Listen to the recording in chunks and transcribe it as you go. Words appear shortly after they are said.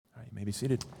may be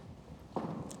seated.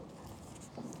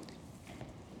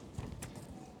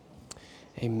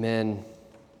 Amen.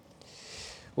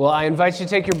 Well, I invite you to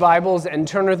take your Bibles and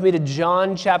turn with me to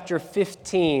John chapter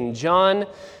 15. John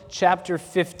chapter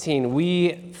 15.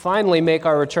 We finally make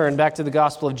our return back to the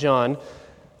Gospel of John.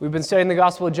 We've been studying the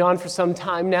Gospel of John for some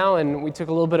time now, and we took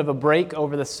a little bit of a break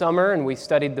over the summer, and we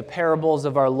studied the parables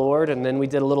of our Lord, and then we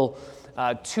did a little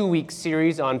 2-week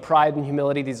series on pride and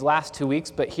humility these last 2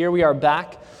 weeks. But here we are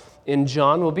back in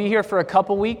John. We'll be here for a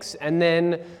couple weeks, and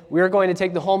then we're going to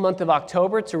take the whole month of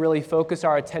October to really focus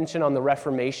our attention on the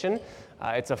Reformation.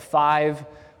 It's a 5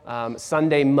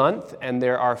 Sunday month, and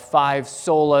there are 5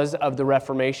 solas of the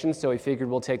Reformation, so we figured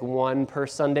we'll take one per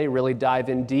Sunday, really dive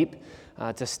in deep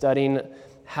to studying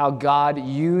how God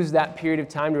used that period of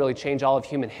time to really change all of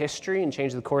human history and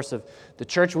change the course of the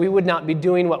church. We would not be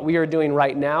doing what we are doing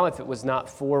right now if it was not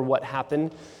for what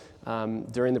happened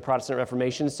during the Protestant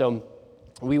Reformation. So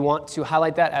we want to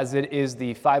highlight that as it is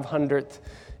the 500th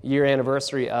year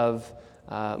anniversary of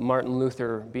Martin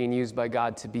Luther being used by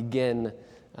God to begin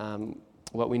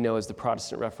what we know as the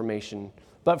Protestant Reformation.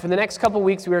 But for the next couple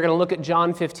weeks, we are going to look at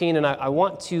John 15, and I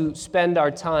want to spend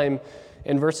our time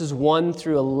in verses 1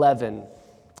 through 11.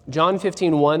 John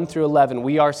 15, 1 through 11.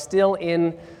 We are still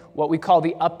in what we call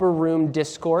the Upper Room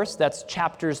Discourse. That's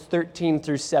chapters 13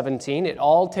 through 17. It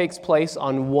all takes place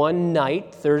on one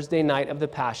night, Thursday night of the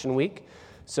Passion Week.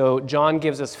 So John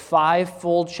gives us 5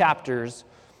 full chapters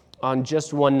on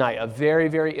just one night, a very,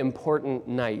 very important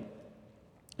night.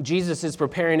 Jesus is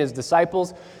preparing his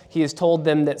disciples. He has told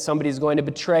them that somebody is going to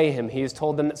betray him. He has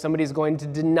told them that somebody is going to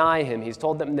deny him. He's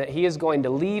told them that he is going to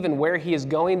leave, and where he is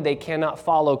going they cannot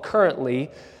follow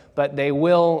currently, but they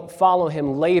will follow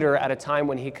him later at a time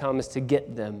when he comes to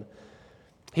get them.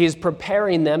 He is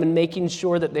preparing them and making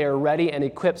sure that they are ready and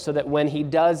equipped so that when he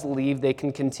does leave, they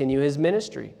can continue his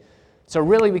ministry. So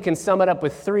really, we can sum it up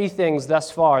with 3 things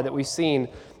thus far that we've seen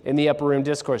in the Upper Room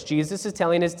Discourse. Jesus is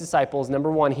telling his disciples,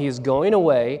 number 1, he is going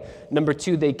away. Number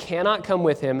 2, they cannot come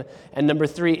with him. And number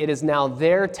 3, it is now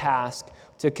their task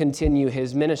to continue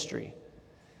his ministry.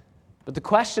 But the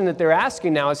question that they're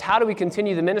asking now is, how do we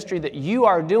continue the ministry that you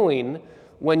are doing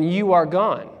when you are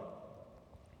gone?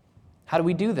 How do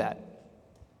we do that?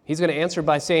 He's going to answer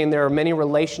by saying there are many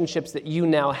relationships that you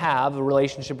now have, a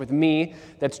relationship with me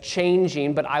that's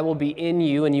changing, but I will be in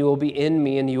you and you will be in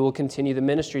me and you will continue the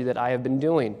ministry that I have been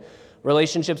doing.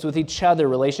 Relationships with each other,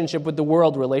 relationship with the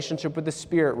world, relationship with the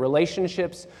Spirit.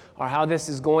 Relationships are how this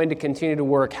is going to continue to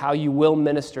work, how you will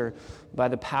minister by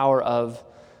the power of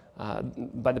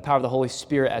the Holy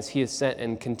Spirit as he is sent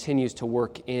and continues to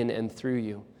work in and through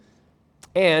you.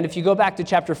 And if you go back to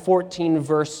chapter 14,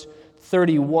 verse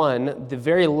 31, the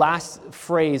very last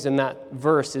phrase in that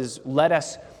verse is, let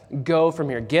us go from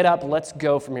here. Get up, let's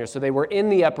go from here. So they were in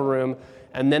the upper room,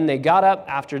 and then they got up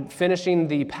after finishing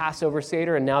the Passover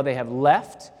Seder, and now they have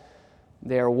left.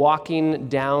 They are walking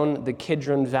down the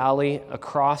Kidron Valley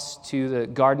across to the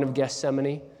Garden of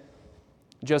Gethsemane.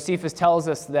 Josephus tells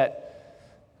us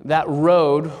that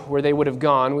road where they would have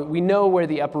gone, we know where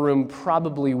the upper room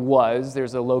probably was.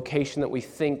 There's a location that we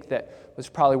think that was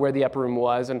probably where the upper room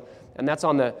was, and that's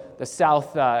on the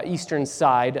southeastern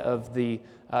side of the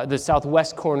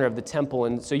southwest corner of the temple.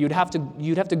 And so you'd have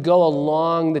to go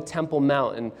along the Temple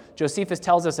Mount. And Josephus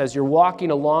tells us as you're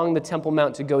walking along the Temple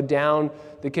Mount to go down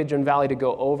the Kidron Valley to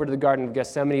go over to the Garden of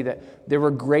Gethsemane, that there were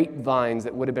grapevines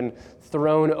that would have been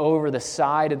thrown over the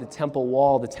side of the temple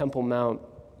wall, the Temple Mount.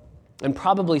 And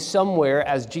probably somewhere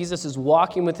as Jesus is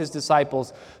walking with his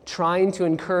disciples, trying to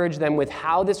encourage them with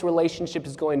how this relationship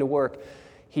is going to work,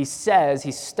 he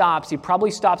probably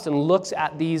stops and looks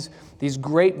at these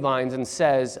grapevines and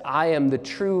says, I am the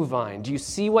true vine. Do you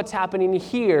see what's happening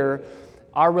here?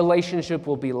 Our relationship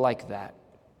will be like that.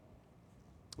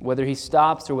 Whether he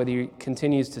stops or whether he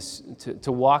continues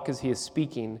to walk as he is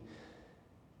speaking,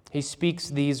 he speaks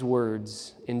these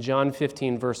words in John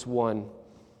 15, verse 1.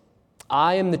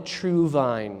 I am the true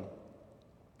vine.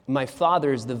 My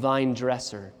Father is the vine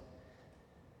dresser.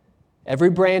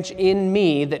 Every branch in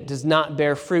me that does not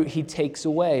bear fruit, he takes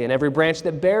away. And every branch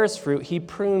that bears fruit, he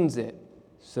prunes it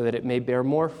so that it may bear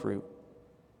more fruit.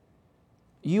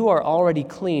 You are already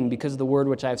clean because of the word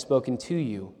which I have spoken to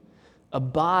you.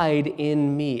 Abide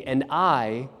in me, and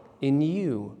I in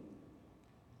you.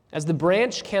 As the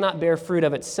branch cannot bear fruit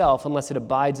of itself unless it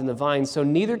abides in the vine, so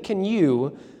neither can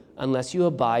you unless you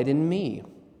abide in me.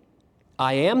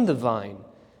 I am the vine.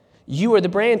 You are the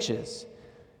branches.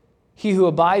 He who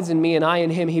abides in me and I in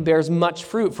him, he bears much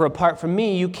fruit, for apart from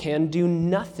me you can do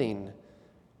nothing.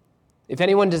 If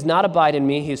anyone does not abide in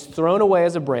me, he is thrown away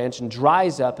as a branch and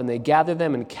dries up, and they gather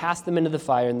them and cast them into the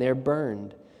fire, and they are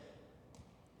burned.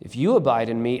 If you abide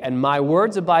in me and my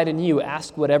words abide in you,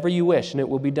 ask whatever you wish and it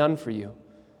will be done for you.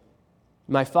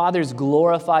 My Father is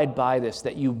glorified by this,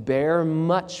 that you bear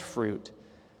much fruit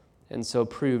and so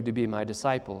prove to be my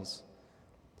disciples.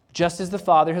 Just as the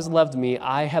Father has loved me,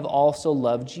 I have also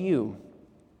loved you.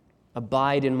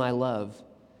 Abide in my love.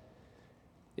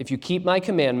 If you keep my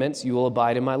commandments, you will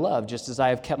abide in my love, just as I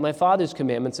have kept my Father's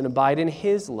commandments and abide in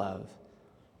his love.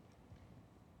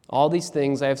 All these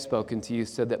things I have spoken to you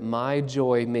so that my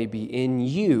joy may be in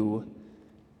you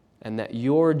and that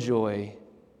your joy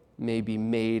may be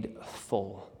made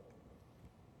full.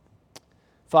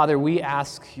 Father, we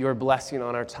ask your blessing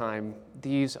on our time.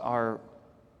 These are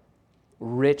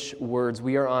rich words.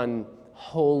 We are on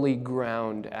holy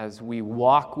ground as we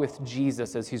walk with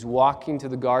Jesus as he's walking to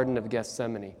the Garden of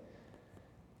Gethsemane.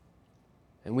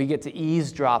 And we get to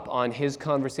eavesdrop on his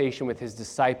conversation with his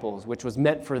disciples, which was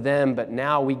meant for them, but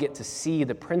now we get to see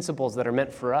the principles that are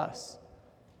meant for us.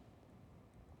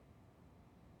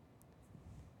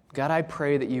 God, I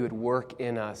pray that you would work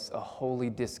in us a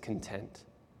holy discontent.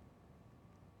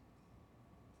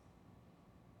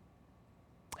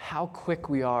 How quick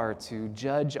we are to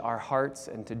judge our hearts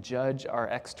and to judge our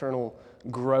external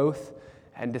growth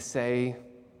and to say,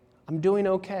 I'm doing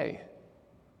okay.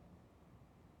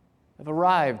 I've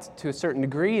arrived to a certain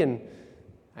degree and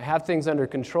I have things under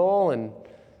control and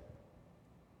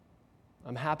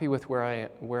I'm happy with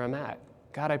where I'm at.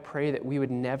 God, I pray that we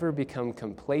would never become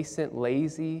complacent,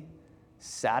 lazy,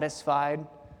 satisfied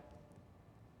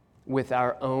with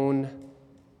our own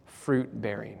fruit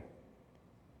bearing.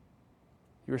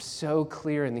 You're so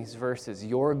clear in these verses.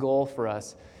 Your goal for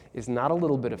us is not a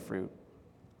little bit of fruit,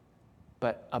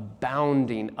 but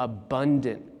abounding,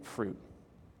 abundant fruit.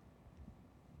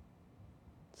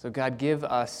 So God, give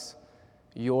us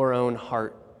your own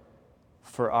heart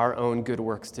for our own good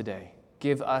works today.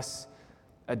 Give us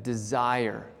a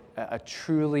desire, a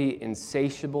truly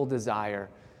insatiable desire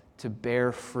to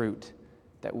bear fruit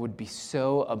that would be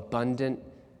so abundant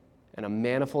and a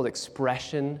manifold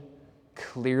expression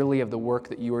clearly of the work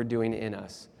that you are doing in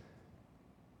us,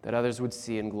 that others would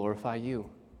see and glorify you.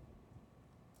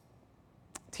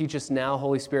 Teach us now,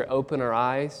 Holy Spirit, open our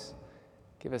eyes.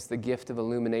 Give us the gift of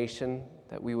illumination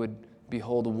that we would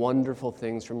behold wonderful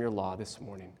things from your law this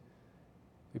morning.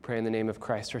 We pray in the name of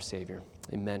Christ our Savior.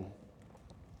 Amen.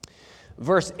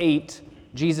 Verse 8,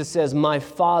 Jesus says, my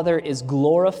Father is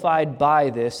glorified by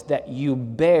this, that you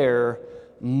bear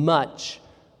much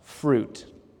fruit.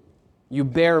 You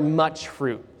bear much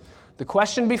fruit. The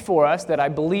question before us that I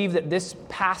believe that this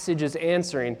passage is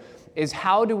answering is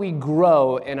how do we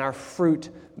grow in our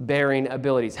fruit-bearing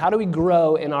abilities? How do we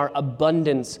grow in our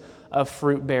abundance of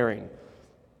fruit-bearing?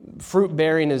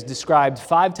 Fruit-bearing is described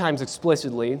 5 times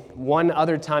explicitly. One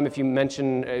other time if you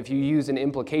use an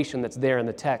implication that's there in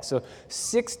the text. So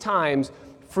 6 times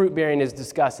fruit-bearing is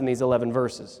discussed in these 11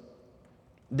 verses.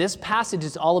 This passage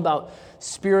is all about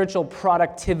spiritual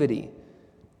productivity.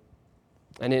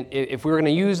 And if we were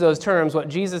going to use those terms, what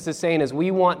Jesus is saying is we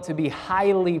want to be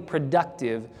highly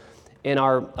productive in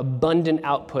our abundant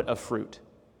output of fruit.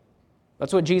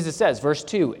 That's what Jesus says. Verse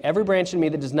 2, every branch in me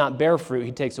that does not bear fruit,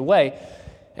 he takes away.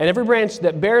 And every branch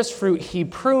that bears fruit, he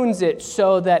prunes it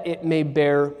so that it may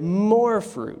bear more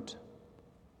fruit.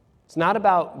 It's not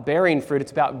about bearing fruit,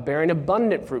 it's about bearing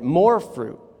abundant fruit, more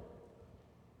fruit.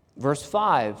 Verse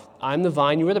 5, I'm the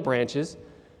vine, you are the branches.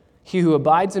 He who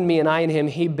abides in me and I in him,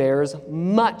 he bears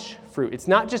much fruit. It's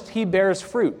not just he bears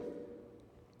fruit.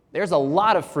 There's a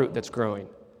lot of fruit that's growing.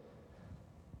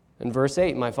 In verse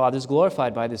 8, my Father is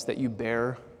glorified by this, that you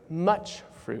bear much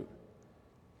fruit.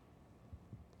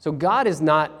 So God is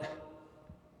not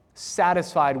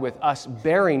satisfied with us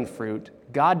bearing fruit.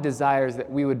 God desires that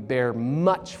we would bear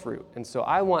much fruit. And so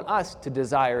I want us to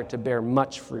desire to bear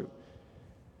much fruit.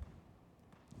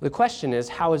 The question is,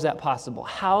 how is that possible?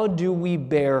 How do we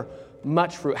bear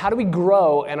much fruit? How do we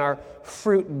grow in our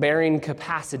fruit-bearing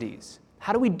capacities?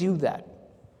 How do we do that?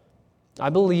 I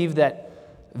believe that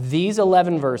these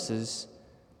 11 verses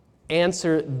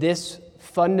answer this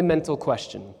fundamental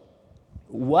question.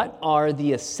 What are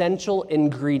the essential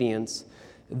ingredients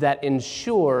that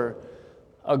ensure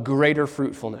a greater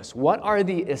fruitfulness? What are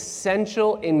the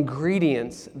essential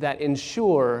ingredients that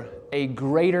ensure a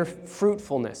greater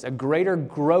fruitfulness, a greater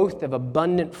growth of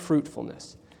abundant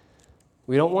fruitfulness?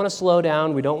 We don't want to slow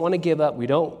down. We don't want to give up. We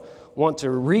don't want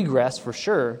to regress for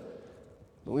sure,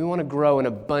 but we want to grow in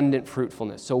abundant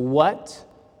fruitfulness. So what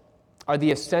are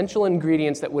the essential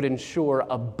ingredients that would ensure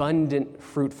abundant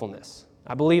fruitfulness?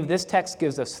 I believe this text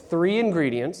gives us 3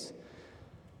 ingredients.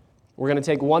 We're going to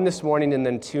take 1 this morning and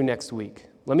then 2 next week.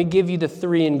 Let me give you the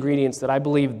 3 ingredients that I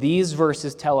believe these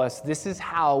verses tell us this is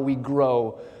how we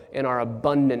grow in our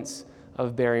abundance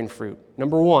of bearing fruit.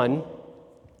 Number 1,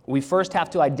 we first have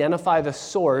to identify the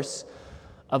source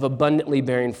of abundantly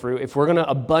bearing fruit. If we're going to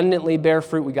abundantly bear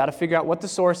fruit, we got to figure out what the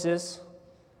source is.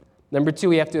 Number 2,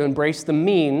 we have to embrace the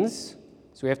means.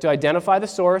 So we have to identify the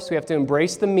source, we have to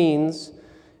embrace the means.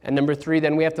 And number 3,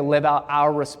 then we have to live out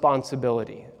our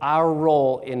responsibility, our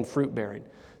role in fruit bearing.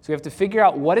 So we have to figure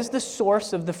out what is the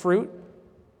source of the fruit,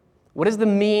 what is the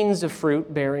means of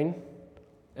fruit bearing,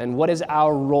 and what is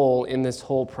our role in this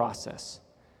whole process.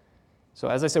 So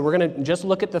as I said, we're going to just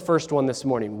look at the first one this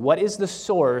morning. What is the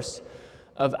source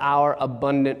of our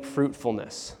abundant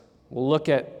fruitfulness? We'll look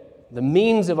at the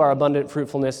means of our abundant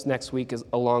fruitfulness next week,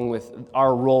 along with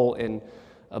our role in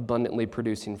abundantly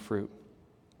producing fruit.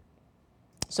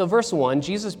 So verse 1,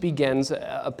 Jesus begins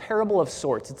a parable of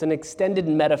sorts. It's an extended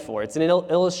metaphor. It's an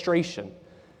illustration.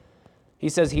 He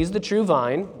says he's the true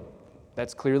vine.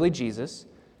 That's clearly Jesus.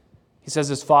 He says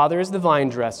his Father is the vine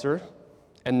dresser.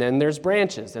 And then there's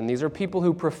branches. And these are people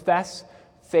who profess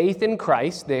faith in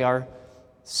Christ. They are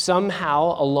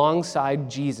somehow alongside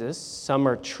Jesus. Some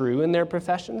are true in their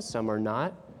professions, some are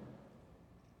not.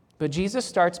 But Jesus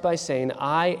starts by saying,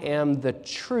 I am the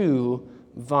true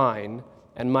vine,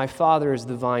 and my Father is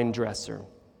the vine dresser.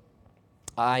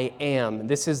 I am.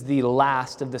 This is the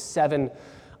last of the 7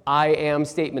 I am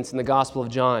statements in the Gospel of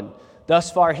John. Thus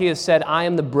far, he has said, I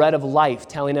am the bread of life,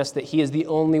 telling us that he is the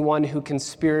only one who can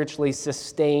spiritually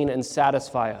sustain and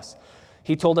satisfy us.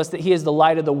 He told us that he is the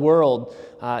light of the world.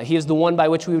 He is the one by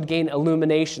which we would gain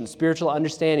illumination, spiritual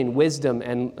understanding, wisdom,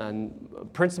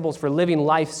 and principles for living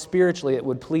life spiritually that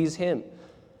would please him.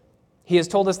 He has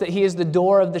told us that he is the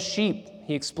door of the sheep.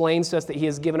 He explains to us that he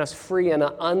has given us free and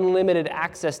unlimited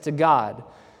access to God.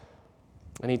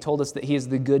 And he told us that he is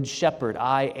the good shepherd.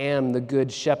 I am the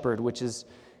good shepherd, which is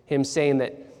him saying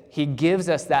that he gives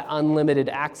us that unlimited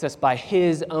access by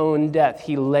his own death.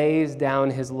 He lays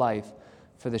down his life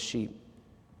for the sheep.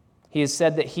 He has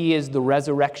said that he is the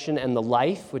resurrection and the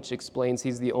life, which explains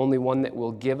he's the only one that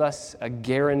will give us a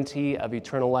guarantee of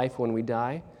eternal life when we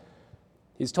die.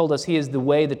 He's told us he is the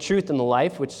way, the truth, and the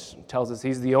life, which tells us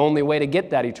he's the only way to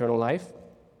get that eternal life.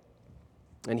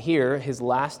 And here, his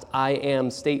last I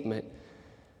am statement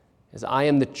is, I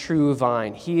am the true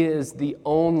vine. He is the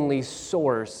only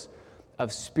source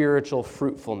of spiritual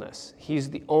fruitfulness.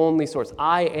 He's the only source.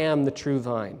 I am the true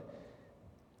vine.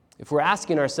 If we're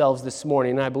asking ourselves this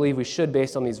morning, and I believe we should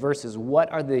based on these verses,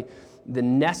 what are the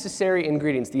necessary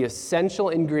ingredients, the essential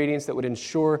ingredients that would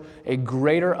ensure a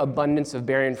greater abundance of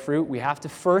bearing fruit, we have to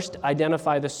first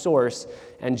identify the source,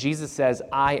 and Jesus says,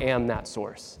 I am that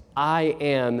source. I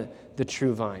am the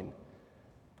true vine.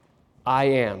 I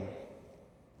am.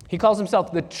 He calls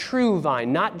himself the true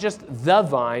vine, not just the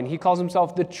vine. He calls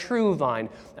himself the true vine,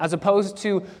 as opposed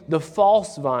to the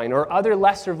false vine or other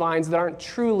lesser vines that aren't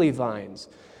truly vines.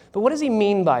 But what does he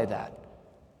mean by that?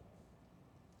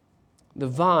 The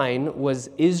vine was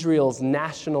Israel's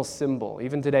national symbol.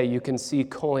 Even today, you can see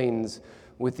coins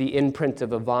with the imprint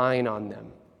of a vine on them.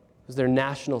 It was their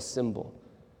national symbol.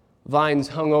 Vines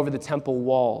hung over the temple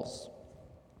walls.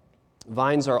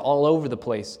 Vines are all over the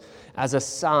place as a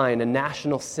sign, a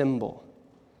national symbol.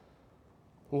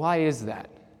 Why is that?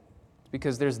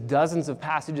 Because there's dozens of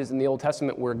passages in the Old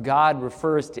Testament where God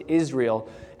refers to Israel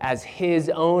as his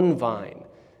own vine.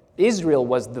 Israel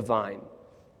was the vine,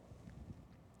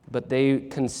 but they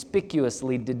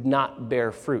conspicuously did not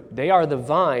bear fruit. They are the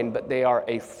vine, but they are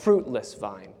a fruitless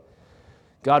vine.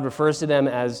 God refers to them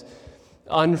as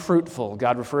unfruitful.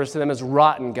 God refers to them as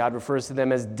rotten. God refers to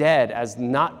them as dead, as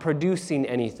not producing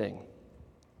anything.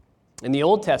 In the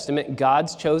Old Testament,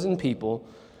 God's chosen people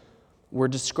were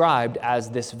described as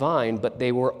this vine, but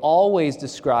they were always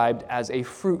described as a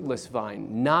fruitless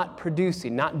vine, not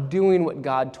producing, not doing what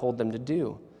God told them to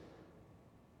do.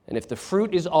 And if the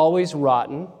fruit is always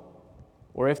rotten,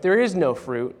 or if there is no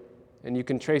fruit, and you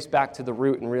can trace back to the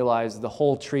root and realize the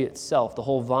whole tree itself, the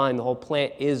whole vine, the whole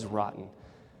plant is rotten.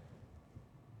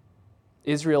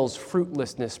 Israel's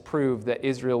fruitlessness proved that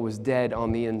Israel was dead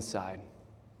on the inside.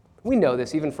 We know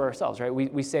this even for ourselves, right?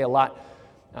 We say a lot,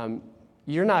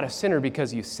 you're not a sinner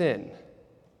because you sin.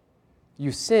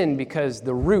 You sin because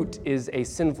the root is a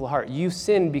sinful heart. You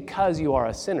sin because you are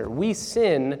a sinner. We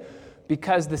sin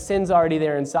because the sin's already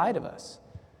there inside of us.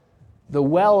 The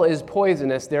well is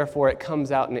poisonous, therefore it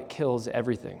comes out and it kills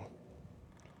everything.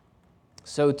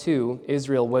 So too,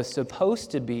 Israel was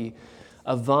supposed to be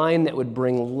a vine that would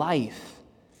bring life,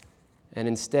 and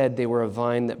instead they were a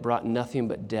vine that brought nothing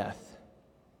but death.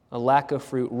 A lack of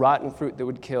fruit, rotten fruit that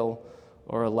would kill,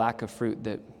 or a lack of fruit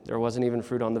that there wasn't even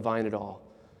fruit on the vine at all.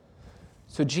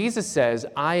 So Jesus says,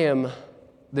 I am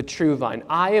the true vine.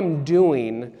 I am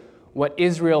doing what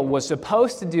Israel was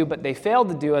supposed to do, but they failed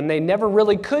to do, and they never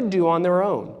really could do on their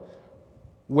own.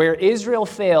 Where Israel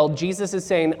failed, Jesus is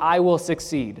saying, I will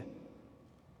succeed.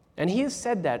 And he has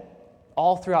said that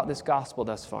all throughout this gospel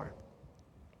thus far.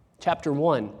 Chapter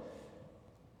 1,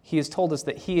 he has told us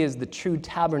that he is the true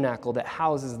tabernacle that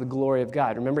houses the glory of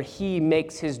God. Remember, he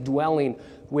makes his dwelling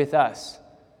with us.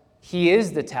 He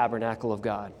is the tabernacle of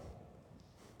God.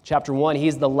 Chapter 1, he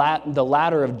is the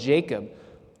ladder of Jacob,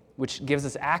 which gives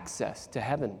us access to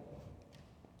heaven.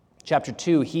 Chapter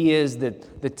 2, he is the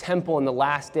temple in the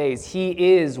last days.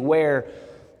 He is where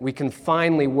we can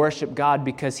finally worship God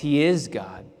because he is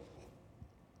God.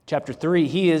 Chapter 3,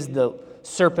 he is the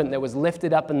serpent that was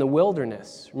lifted up in the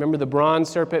wilderness. Remember the bronze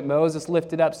serpent Moses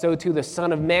lifted up, so too the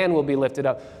Son of Man will be lifted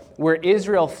up. Where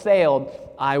Israel failed,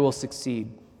 I will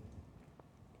succeed.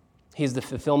 He's the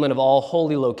fulfillment of all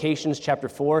holy locations. Chapter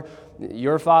 4,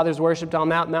 your fathers worshipped on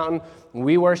that mountain.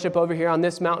 We worship over here on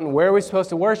this mountain. Where are we supposed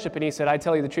to worship? And he said, I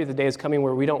tell you the truth, the day is coming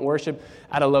where we don't worship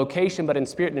at a location, but in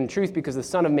spirit and in truth, because the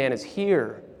Son of Man is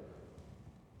here.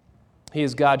 He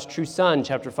is God's true Son,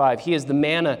 chapter 5. He is the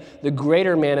manna, the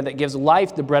greater manna that gives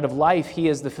life, the bread of life. He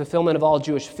is the fulfillment of all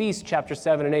Jewish feasts, chapter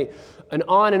 7 and 8. And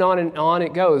on and on and on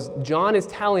it goes. John is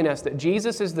telling us that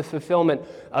Jesus is the fulfillment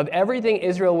of everything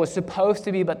Israel was supposed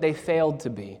to be, but they failed to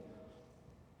be.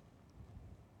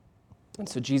 And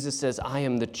so Jesus says, I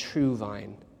am the true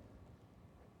vine.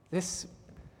 This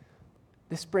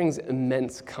brings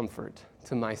immense comfort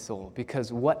to my soul,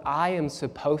 because what I am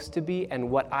supposed to be and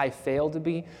what I fail to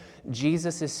be,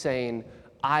 Jesus is saying,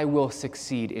 I will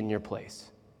succeed in your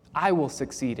place. I will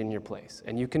succeed in your place.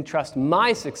 And you can trust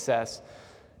my success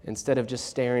instead of just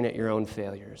staring at your own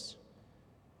failures.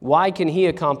 Why can he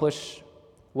accomplish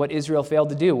what Israel failed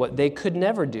to do, what they could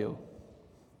never do?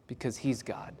 Because he's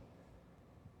God.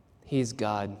 He's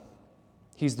God.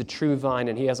 He's the true vine,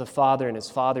 and he has a father, and his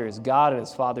father is God, and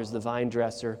his father is the vine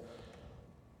dresser.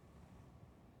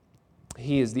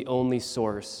 He is the only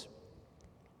source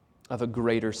of a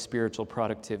greater spiritual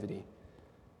productivity.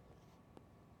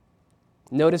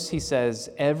 Notice he says,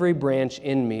 every branch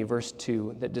in me, verse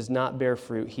 2, that does not bear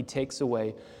fruit, he takes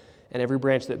away. And every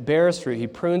branch that bears fruit, he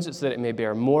prunes it so that it may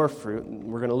bear more fruit.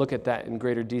 We're going to look at that in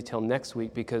greater detail next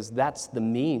week, because that's the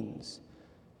means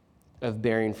of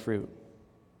bearing fruit.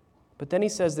 But then he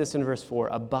says this in verse 4,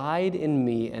 abide in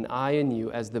me and I in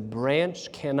you, as the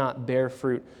branch cannot bear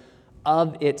fruit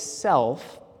of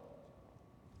itself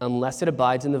unless it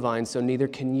abides in the vine, so neither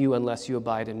can you unless you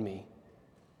abide in me.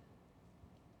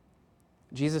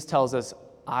 Jesus tells us,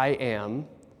 I am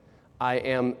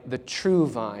the true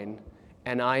vine,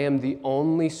 and I am the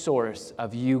only source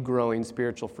of you growing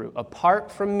spiritual fruit.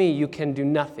 Apart from me, you can do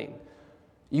nothing.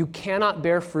 You cannot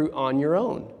bear fruit on your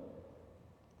own.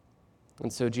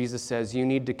 And so Jesus says, you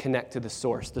need to connect to the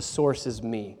source. The source is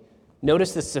me.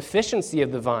 Notice the sufficiency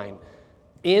of the vine.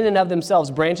 In and of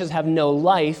themselves, branches have no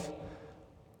life,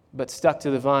 but stuck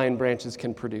to the vine, branches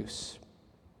can produce.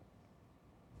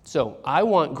 So I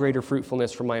want greater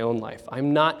fruitfulness for my own life.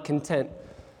 I'm not content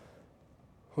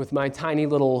with my tiny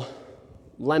little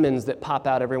lemons that pop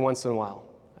out every once in a while.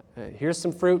 Here's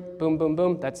some fruit, boom, boom,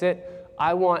 boom, that's it.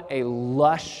 I want a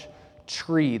lush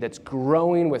tree that's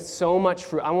growing with so much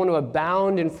fruit. I want to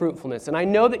abound in fruitfulness. And I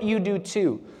know that you do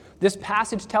too. This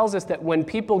passage tells us that when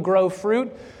people grow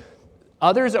fruit,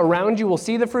 others around you will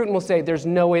see the fruit and will say, there's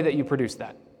no way that you produce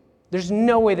that. There's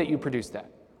no way that you produce that.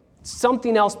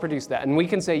 Something else produced that. And we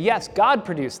can say, yes, God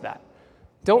produced that.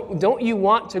 Don't you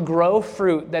want to grow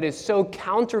fruit that is so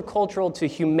countercultural to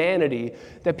humanity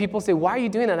that people say, why are you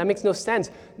doing that? That makes no sense.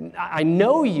 I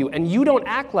know you, and you don't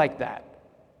act like that.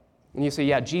 And you say,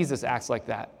 yeah, Jesus acts like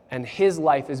that, and his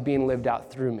life is being lived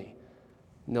out through me.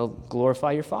 And they'll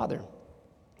glorify your Father.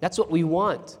 That's what we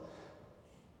want.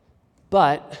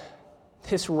 But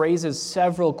this raises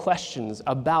several questions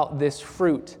about this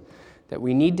fruit that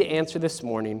we need to answer this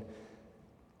morning,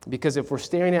 because if we're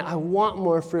staring at, I want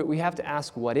more fruit, we have to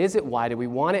ask, what is it, why do we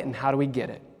want it, and how do we get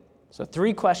it? So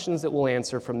 3 questions that we'll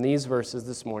answer from these verses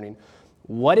this morning.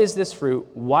 What is this fruit?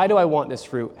 Why do I want this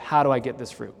fruit? How do I get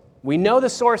this fruit? We know the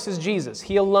source is Jesus.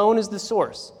 He alone is the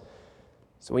source.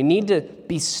 So we need to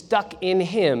be stuck in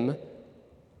him.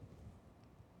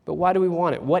 But why do we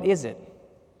want it? What is it?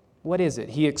 What is it?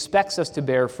 He expects us to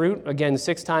bear fruit. Again,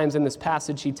 6 times in this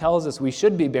passage, he tells us we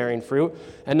should be bearing fruit,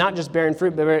 and not just bearing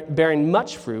fruit, but bearing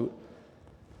much fruit.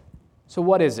 So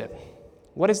what is it?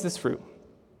 What is this fruit?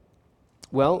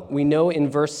 Well, we know in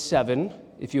verse 7,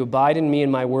 if you abide in me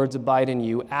and my words abide in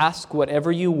you, ask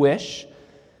whatever you wish,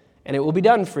 and it will be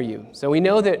done for you. So we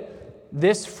know that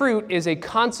this fruit is a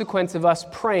consequence of us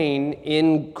praying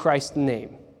in Christ's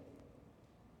name.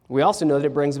 We also know that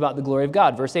it brings about the glory of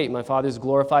God. Verse 8, my Father is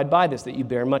glorified by this, that you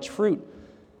bear much fruit.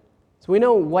 So we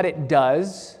know what it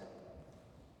does,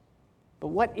 but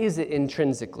what is it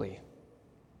intrinsically?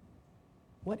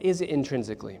 What is it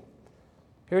intrinsically?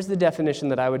 Here's the definition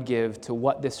that I would give to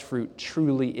what this fruit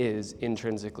truly is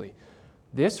intrinsically.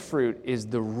 This fruit is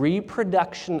the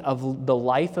reproduction of the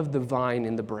life of the vine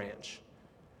in the branch.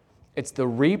 It's the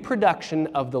reproduction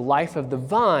of the life of the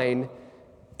vine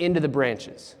into the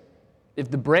branches. If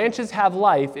the branches have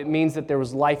life, it means that there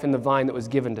was life in the vine that was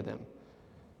given to them.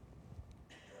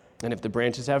 And if the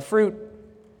branches have fruit,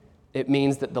 it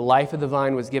means that the life of the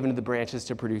vine was given to the branches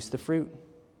to produce the fruit.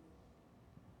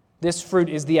 This fruit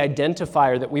is the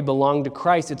identifier that we belong to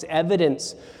Christ. It's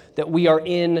evidence that we are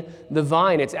in the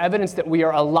vine. It's evidence that we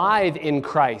are alive in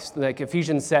Christ. Like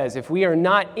Ephesians says, if we are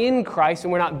not in Christ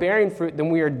and we're not bearing fruit, then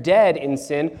we are dead in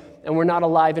sin and we're not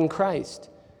alive in Christ.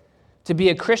 To be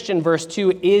a Christian, verse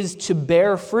 2, is to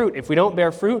bear fruit. If we don't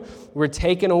bear fruit, we're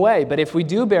taken away. But if we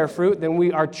do bear fruit, then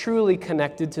we are truly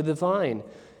connected to the vine.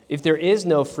 If there is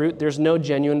no fruit, there's no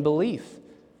genuine belief.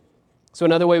 So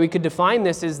another way we could define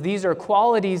this is these are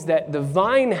qualities that the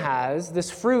vine has.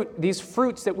 These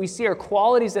fruits that we see are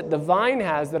qualities that the vine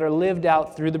has that are lived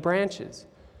out through the branches.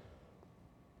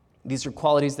 These are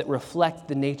qualities that reflect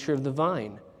the nature of the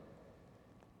vine.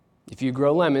 If you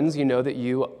grow lemons, you know that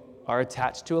you are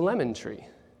attached to a lemon tree.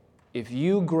 If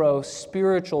you grow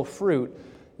spiritual fruit,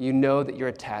 you know that you're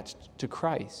attached to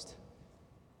Christ.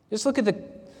 Just look at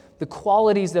the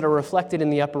qualities that are reflected in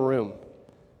the upper room.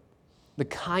 The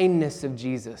kindness of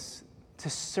Jesus, to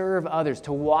serve others,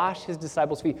 to wash his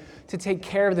disciples' feet, to take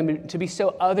care of them, to be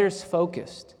so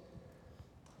others-focused.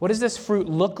 What does this fruit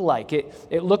look like?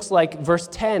 It looks like verse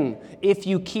 10, if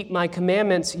you keep my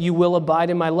commandments, you will abide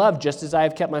in my love, just as I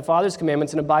have kept my Father's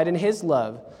commandments and abide in his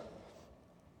love.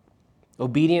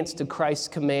 Obedience to Christ's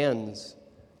commands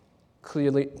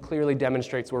clearly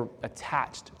demonstrates we're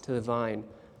attached to the vine.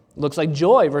 It looks like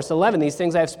joy, verse 11. These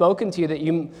things I have spoken to you that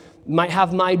you might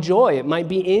have my joy. It might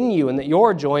be in you and that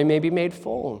your joy may be made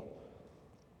full.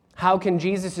 How can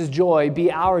Jesus' joy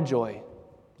be our joy?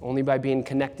 Only by being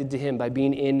connected to him, by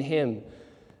being in him.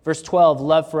 Verse 12,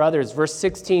 love for others. Verse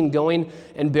 16, going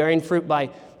and bearing fruit by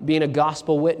being a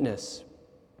gospel witness.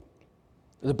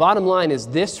 The bottom line is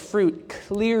this fruit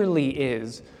clearly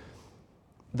is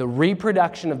the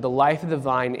reproduction of the life of the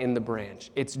vine in the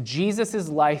branch. It's Jesus'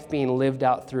 life being lived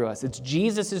out through us. It's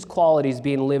Jesus' qualities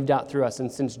being lived out through us. And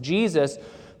since Jesus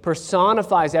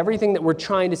personifies everything that we're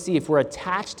trying to see, if we're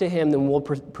attached to him, then we'll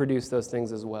produce those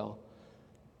things as well.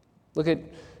 Look at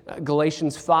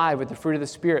Galatians 5 with the fruit of the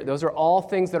Spirit. Those are all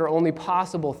things that are only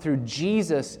possible through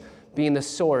Jesus being the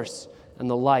source and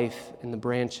the life in the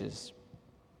branches.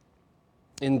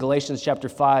 In Galatians chapter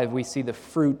 5, we see the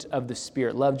fruit of the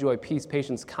Spirit: love, joy, peace,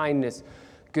 patience, kindness,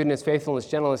 goodness, faithfulness,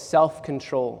 gentleness,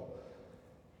 self-control.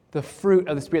 The fruit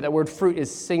of the Spirit. That word fruit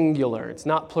is singular. It's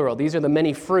not plural. These are the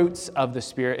many fruits of the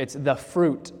Spirit. It's the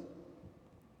fruit.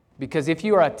 Because if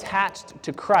you are attached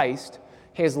to Christ,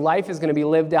 his life is going to be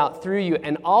lived out through you,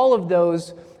 and all of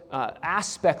those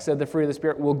aspects of the fruit of the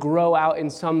Spirit will grow out in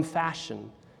some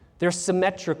fashion. They're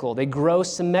symmetrical. They grow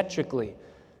symmetrically.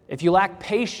 If you lack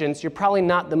patience, you're probably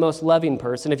not the most loving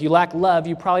person. If you lack love,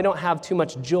 you probably don't have too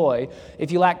much joy.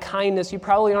 If you lack kindness, you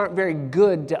probably aren't very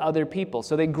good to other people.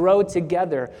 So they grow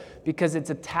together because it's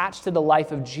attached to the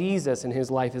life of Jesus, and his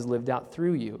life is lived out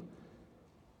through you.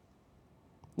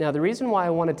 Now, the reason why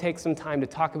I want to take some time to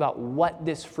talk about what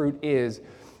this fruit is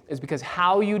because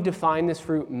how you define this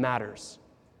fruit matters.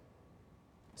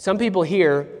 Some people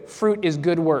hear fruit is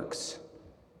good works.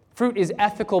 Fruit is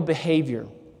ethical behavior.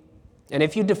 And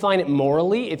if you define it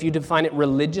morally, if you define it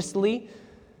religiously,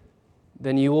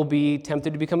 then you will be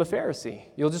tempted to become a Pharisee.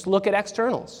 You'll just look at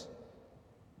externals.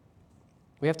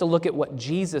 We have to look at what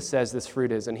Jesus says this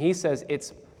fruit is. And he says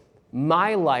it's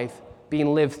my life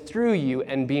being lived through you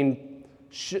and being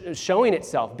showing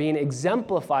itself, being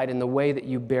exemplified in the way that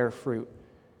you bear fruit.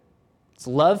 It's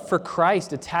love for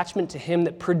Christ, attachment to him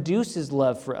that produces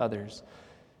love for others.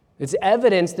 It's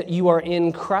evidence that you are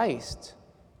in Christ.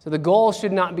 So the goal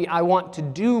should not be, I want to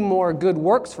do more good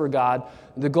works for God.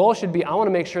 The goal should be, I want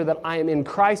to make sure that I am in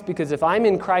Christ, because if I'm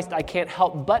in Christ, I can't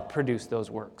help but produce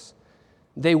those works.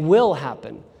 They will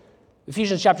happen.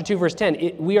 Ephesians chapter 2, verse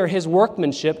 10, we are his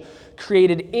workmanship,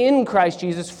 created in Christ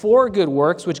Jesus for good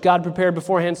works, which God prepared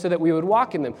beforehand so that we would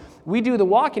walk in them. We do the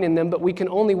walking in them, but we can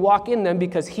only walk in them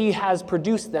because he has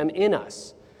produced them in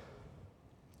us.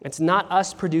 It's not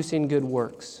us producing good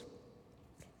works.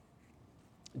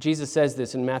 Jesus says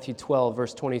this in Matthew 12,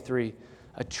 verse 23.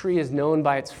 A tree is known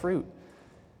by its fruit.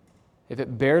 If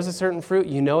it bears a certain fruit,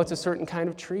 you know it's a certain kind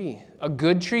of tree. A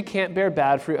good tree can't bear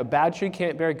bad fruit. A bad tree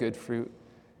can't bear good fruit.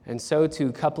 And so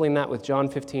too, coupling that with John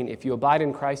 15, if you abide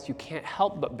in Christ, you can't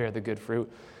help but bear the good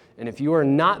fruit. And if you are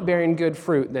not bearing good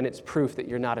fruit, then it's proof that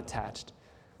you're not attached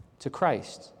to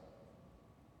Christ.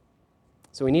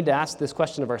 So we need to ask this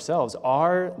question of ourselves.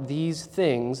 Are these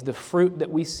things, the fruit that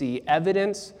we see,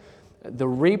 evidence the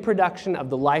reproduction of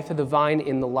the life of the vine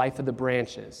in the life of the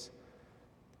branches?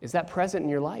 Is that present in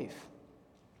your life?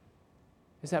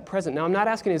 Is that present? Now, I'm not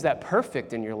asking, is that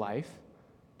perfect in your life?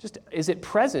 Just, is it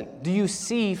present? Do you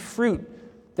see fruit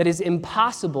that is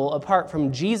impossible apart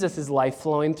from Jesus' life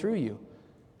flowing through you?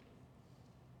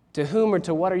 To whom or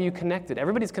to what are you connected?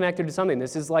 Everybody's connected to something.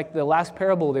 This is like the last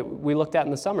parable that we looked at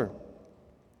in the summer.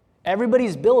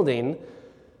 Everybody's building.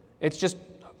 It's just,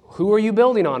 who are you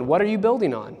building on? What are you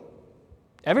building on?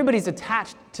 Everybody's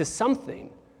attached to something.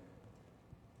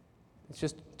 It's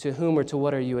just, to whom or to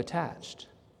what are you attached?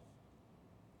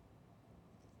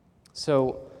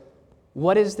 So,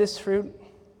 what is this fruit?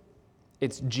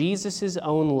 It's Jesus'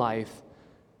 own life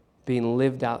being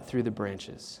lived out through the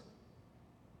branches.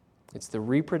 It's the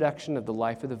reproduction of the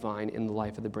life of the vine in the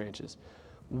life of the branches.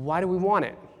 Why do we want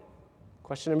it?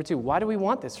 Question number 2, why do we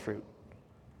want this fruit?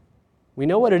 We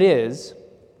know what it is.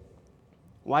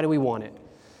 Why do we want it?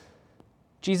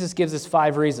 Jesus gives us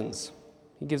 5 reasons.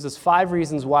 He gives us 5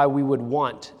 reasons why we would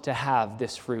want to have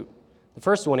this fruit. The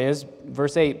first one is,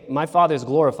 verse 8, my Father is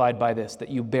glorified by this, that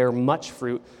you bear much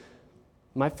fruit.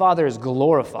 My Father is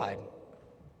glorified.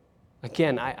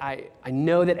 Again, I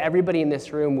know that everybody in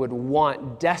this room would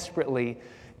want desperately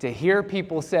to hear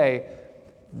people say,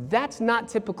 that's not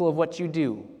typical of what you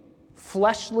do.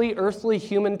 Fleshly, earthly,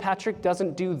 human Patrick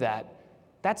doesn't do that.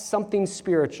 That's something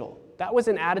spiritual. That was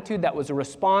an attitude, that was a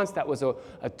response, that was a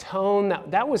tone,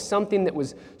 that was something that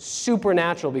was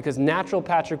supernatural, because natural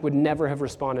Patrick would never have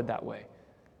responded that way.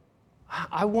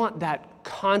 I want that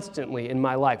constantly in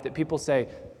my life, that people say,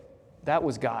 that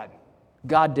was God.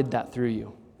 God did that through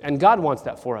you. And God wants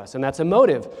that for us, and that's a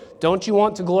motive. Don't you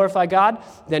want to glorify God?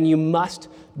 Then you must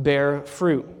bear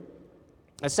fruit.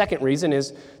 A second reason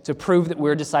is to prove that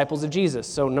we're disciples of Jesus.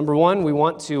 So number 1, we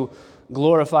want to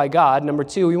glorify God. Number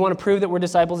 2, we want to prove that we're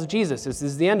disciples of Jesus. This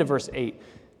is the end of verse 8.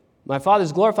 My Father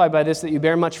is glorified by this, that you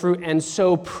bear much fruit, and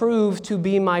so prove to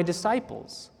be my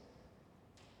disciples.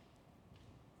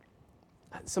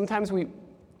 Sometimes we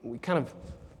kind of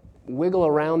wiggle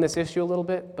around this issue a little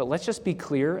bit, but let's just be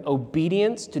clear.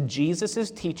 Obedience to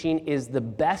Jesus' teaching is the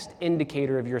best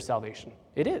indicator of your salvation.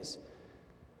 It is.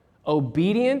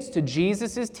 Obedience to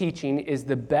Jesus' teaching is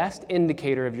the best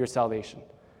indicator of your salvation.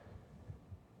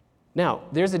 Now,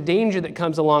 there's a danger that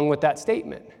comes along with that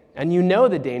statement, and you know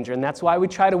the danger, and that's why we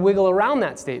try to wiggle around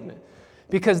that statement.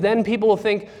 Because then people will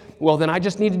think, well, then I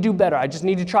just need to do better. I just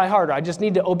need to try harder. I just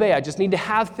need to obey. I just need to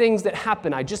have things that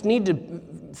happen. I just need to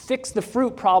fix the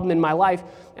fruit problem in my life,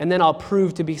 and then I'll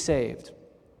prove to be saved.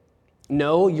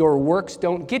 No, your works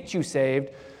don't get you saved,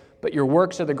 but your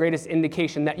works are the greatest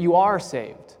indication that you are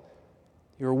saved.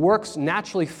 Your works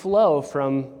naturally flow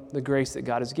from the grace that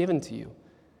God has given to you.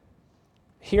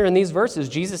 Here in these verses,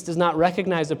 Jesus does not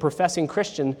recognize a professing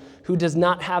Christian who does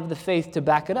not have the faith to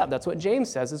back it up. That's what James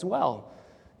says as well.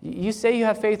 You say you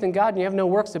have faith in God and you have no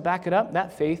works to back it up,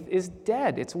 that faith is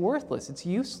dead. It's worthless. It's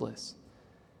useless.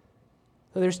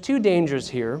 So there's 2 dangers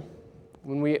here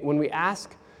when we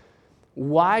ask,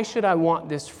 why should I want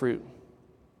this fruit?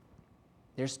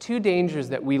 There's 2 dangers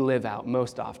that we live out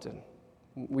most often.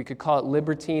 We could call it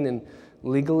libertine and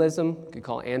legalism. We could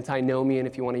call it antinomian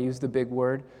if you want to use the big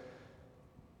word.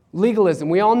 Legalism,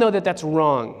 we all know that that's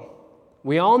wrong.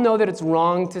 We all know that it's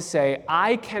wrong to say,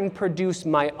 I can produce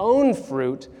my own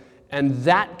fruit, and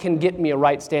that can get me a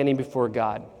right standing before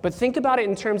God. But think about it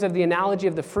in terms of the analogy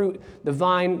of the fruit, the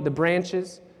vine, the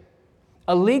branches.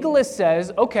 A legalist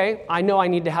says, okay, I know I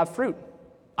need to have fruit.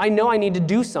 I know I need to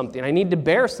do something. I need to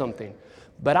bear something.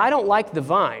 But I don't like the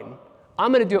vine.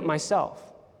 I'm going to do it myself.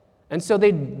 And so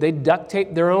they duct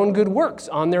tape their own good works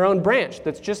on their own branch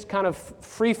that's just kind of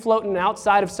free floating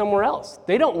outside of somewhere else.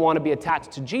 They don't want to be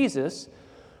attached to Jesus.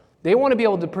 They want to be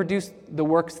able to produce the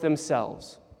works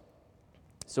themselves.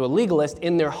 So a legalist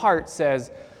in their heart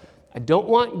says, I don't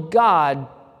want God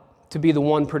to be the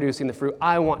one producing the fruit.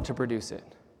 I want to produce it.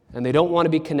 And they don't want to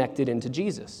be connected into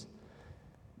Jesus.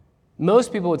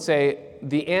 Most people would say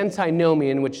the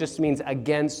antinomian, which just means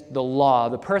against the law,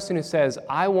 the person who says,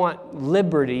 I want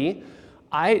liberty,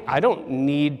 I don't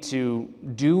need to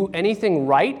do anything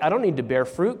right, I don't need to bear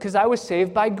fruit because I was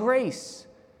saved by grace.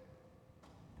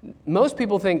 Most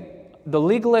people think the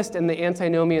legalist and the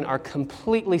antinomian are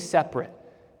completely separate.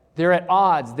 They're at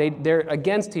odds, they're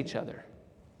against each other.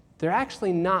 They're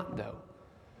actually not, though.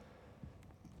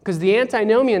 Because the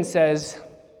antinomian says,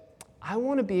 I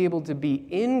want to be able to be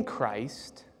in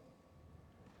Christ,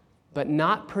 but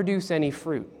not produce any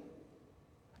fruit.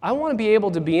 I want to be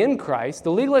able to be in Christ.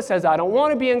 The legalist says, I don't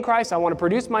want to be in Christ. I want to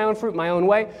produce my own fruit my own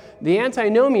way. The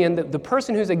antinomian, the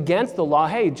person who's against the law,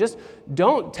 hey, just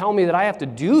don't tell me that I have to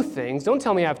do things. Don't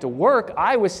tell me I have to work.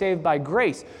 I was saved by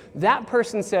grace. That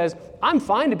person says, I'm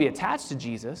fine to be attached to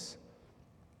Jesus,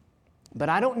 but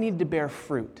I don't need to bear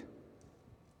fruit.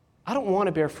 I don't want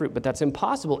to bear fruit, but that's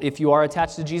impossible. If you are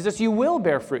attached to Jesus, you will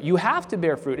bear fruit. You have to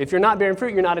bear fruit. If you're not bearing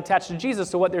fruit, you're not attached to Jesus.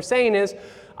 So what they're saying is,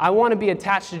 I want to be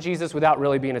attached to Jesus without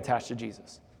really being attached to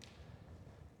Jesus.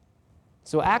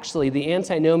 So actually, the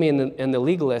antinomian and the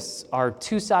legalists are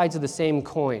two sides of the same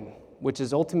coin, which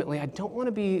is ultimately, I don't want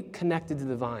to be connected to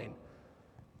the vine.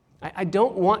 I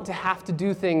don't want to have to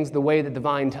do things the way that the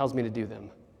vine tells me to do them.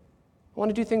 I want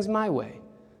to do things my way.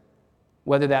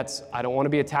 Whether that's, I don't want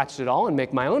to be attached at all and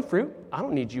make my own fruit. I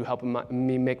don't need you helping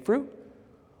me make fruit.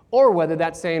 Or whether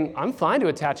that's saying, I'm fine to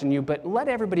attach in you, but let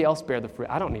everybody else bear the fruit.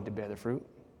 I don't need to bear the fruit.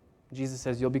 Jesus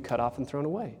says you'll be cut off and thrown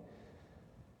away.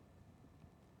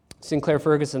 Sinclair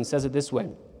Ferguson says it this way.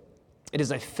 It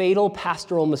is a fatal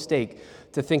pastoral mistake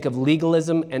to think of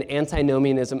legalism and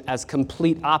antinomianism as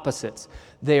complete opposites.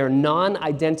 They are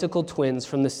non-identical twins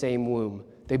from the same womb.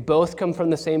 They both come from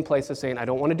the same place of saying, I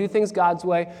don't want to do things God's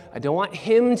way. I don't want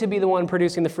him to be the one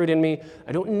producing the fruit in me.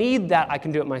 I don't need that. I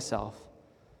can do it myself.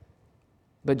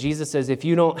 But Jesus says, if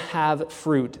you don't have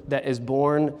fruit that is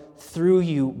born through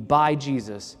you by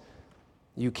Jesus,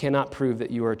 you cannot prove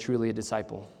that you are truly a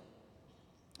disciple.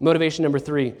 Motivation number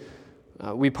 3,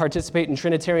 we participate in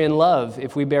Trinitarian love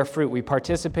if we bear fruit. We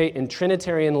participate in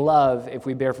Trinitarian love if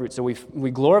we bear fruit. So we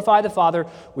glorify the Father.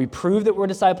 We prove that we're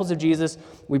disciples of Jesus.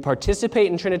 We participate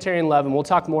in Trinitarian love, and we'll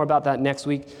talk more about that next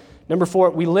week. Number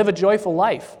 4, we live a joyful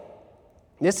life.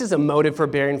 This is a motive for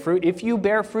bearing fruit. If you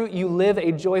bear fruit, you live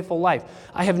a joyful life.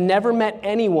 I have never met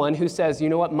anyone who says, you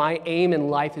know what, my aim in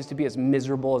life is to be as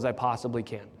miserable as I possibly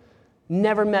can.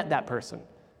 Never met that person.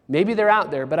 Maybe they're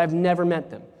out there, but I've never met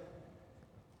them.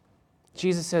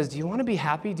 Jesus says, do you want to be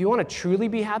happy? Do you want to truly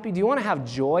be happy? Do you want to have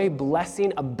joy,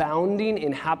 blessing, abounding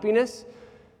in happiness?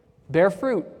 Bear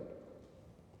fruit.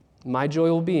 My joy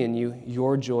will be in you.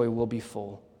 Your joy will be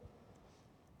full.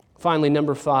 Finally,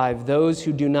 number 5, those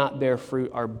who do not bear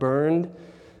fruit are burned.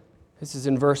 This is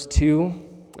in verse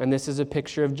 2, and this is a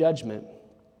picture of judgment.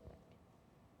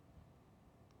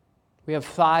 We have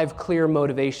 5 clear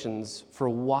motivations for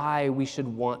why we should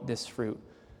want this fruit.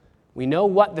 We know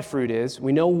what the fruit is.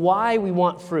 We know why we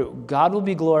want fruit. God will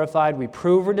be glorified. We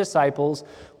prove we're disciples.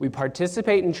 We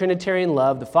participate in Trinitarian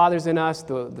love. The Father's in us.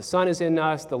 The Son is in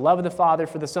us. The love of the Father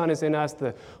for the Son is in us.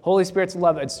 The Holy Spirit's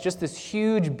love. It's just this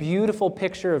huge, beautiful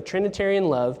picture of Trinitarian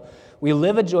love. We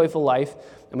live a joyful life,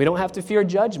 and we don't have to fear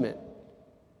judgment.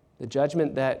 The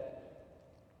judgment that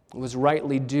was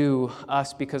rightly due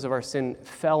us because of our sin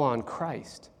fell on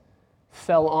Christ,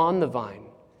 fell on the vine.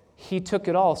 He took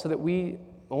it all so that we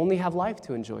only have life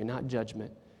to enjoy, not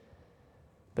judgment.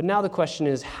 But now the question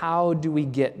is, how do we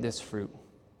get this fruit?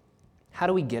 How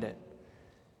do we get it?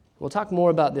 We'll talk more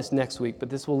about this next week, but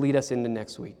this will lead us into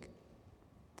next week.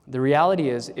 The reality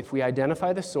is, if we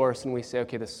identify the source and we say,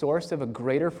 okay, the source of a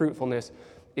greater fruitfulness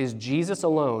is Jesus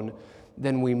alone,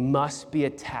 then we must be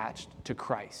attached to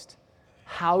Christ.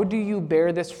 How do you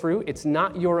bear this fruit? It's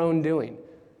not your own doing.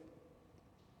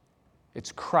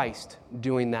 It's Christ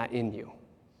doing that in you.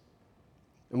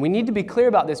 And we need to be clear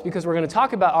about this because we're going to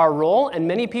talk about our role, and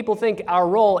many people think our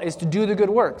role is to do the good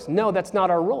works. No, that's not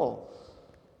our role.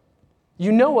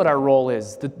 You know what our role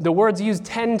is. The word's used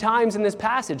 10 times in this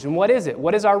passage, and what is it?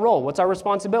 What is our role? What's our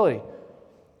responsibility?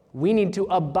 We need to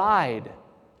abide.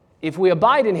 If we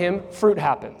abide in him, fruit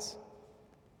happens.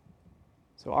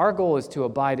 So our goal is to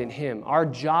abide in him. Our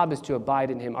job is to abide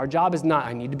in him. Our job is not,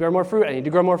 I need to bear more fruit, I need to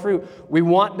grow more fruit. We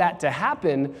want that to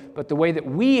happen, but the way that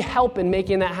we help in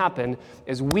making that happen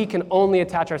is we can only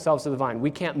attach ourselves to the vine.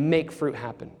 We can't make fruit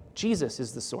happen. Jesus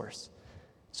is the source.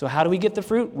 So how do we get the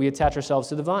fruit? We attach ourselves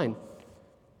to the vine.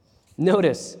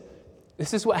 Notice,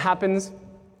 this is what happens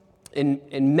in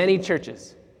many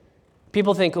churches.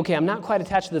 People think, okay, I'm not quite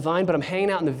attached to the vine, but I'm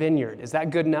hanging out in the vineyard. Is that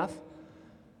good enough?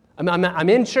 I'm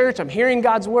in church, I'm hearing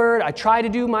God's word, I try to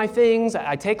do my things,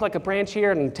 I take like a branch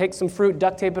here and take some fruit,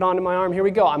 duct tape it onto my arm, here we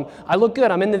go, I look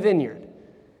good, I'm in the vineyard.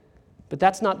 But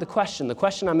that's not the question. The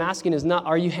question I'm asking is not,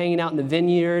 are you hanging out in the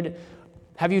vineyard?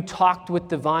 Have you talked with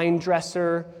the vine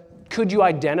dresser? Could you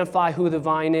identify who the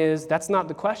vine is? That's not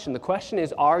the question. The question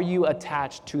is, are you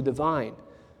attached to the vine?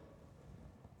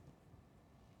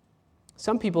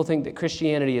 Some people think that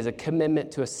Christianity is a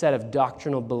commitment to a set of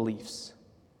doctrinal beliefs.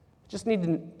 Just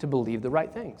need to believe the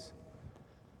right things.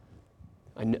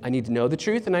 I need to know the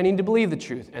truth and I need to believe the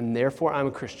truth, and therefore I'm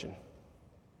a Christian.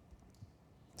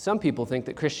 Some people think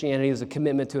that Christianity is a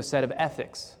commitment to a set of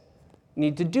ethics. You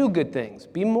need to do good things,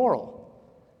 be moral.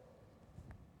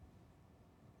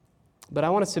 But I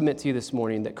want to submit to you this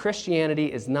morning that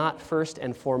Christianity is not first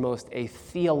and foremost a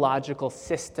theological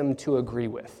system to agree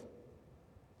with,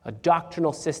 a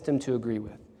doctrinal system to agree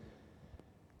with.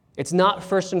 It's not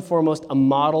first and foremost a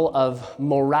model of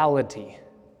morality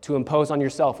to impose on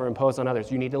yourself or impose on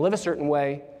others. You need to live a certain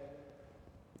way.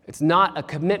 It's not a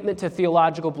commitment to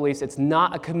theological beliefs. It's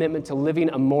not a commitment to living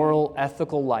a moral,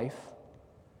 ethical life.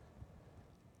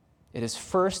 It is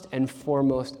first and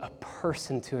foremost a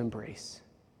person to embrace.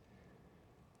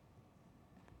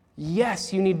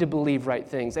 Yes, you need to believe right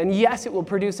things. And yes, it will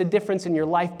produce a difference in your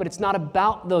life, but it's not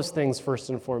about those things first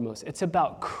and foremost. It's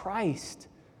about Christ.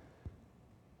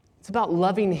 It's about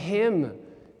loving Him.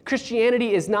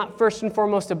 Christianity is not first and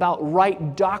foremost about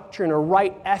right doctrine or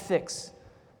right ethics.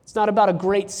 It's not about a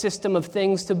great system of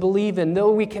things to believe in,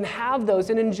 though we can have those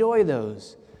and enjoy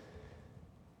those.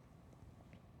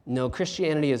 No,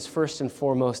 Christianity is first and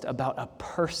foremost about a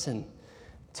person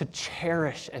to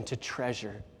cherish and to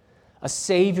treasure. A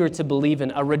Savior to believe in,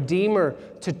 a Redeemer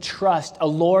to trust, a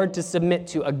Lord to submit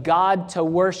to, a God to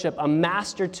worship, a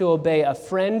Master to obey, a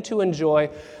friend to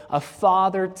enjoy, a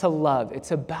Father to love.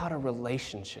 It's about a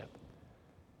relationship.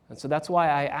 And so that's why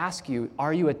I ask you,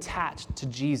 are you attached to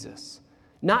Jesus?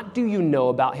 Not do you know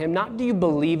about Him, not do you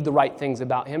believe the right things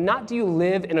about Him, not do you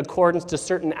live in accordance to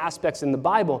certain aspects in the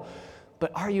Bible,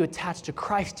 but are you attached to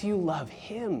Christ? Do you love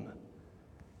Him?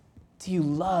 Do you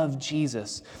love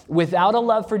Jesus? Without a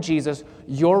love for Jesus,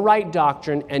 your right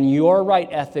doctrine and your right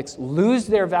ethics lose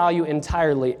their value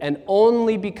entirely and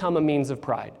only become a means of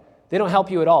pride. They don't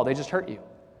help you at all. They just hurt you.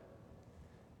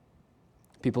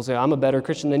 People say, I'm a better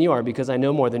Christian than you are because I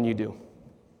know more than you do.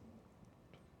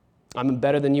 I'm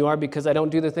better than you are because I don't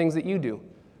do the things that you do.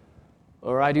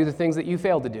 Or I do the things that you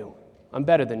fail to do. I'm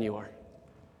better than you are.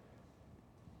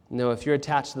 No, if you're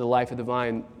attached to the life of the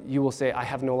vine, you will say, I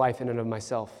have no life in and of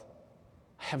myself.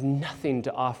 I have nothing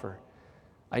to offer.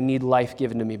 I need life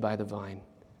given to me by the vine.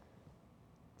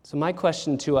 So my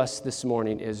question to us this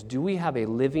morning is, do we have a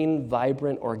living,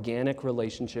 vibrant, organic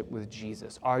relationship with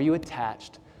Jesus? Are you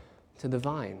attached to the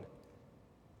vine?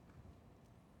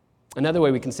 Another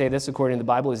way we can say this according to the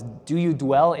Bible is, do you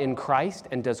dwell in Christ,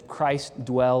 and does Christ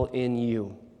dwell in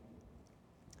you?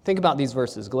 Think about these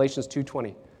verses, Galatians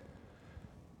 2:20.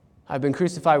 I've been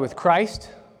crucified with Christ.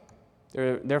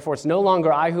 Therefore, it's no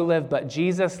longer I who live, but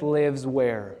Jesus lives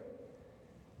where?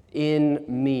 In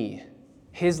me.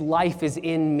 His life is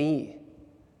in me.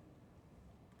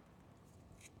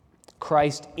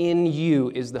 Christ in you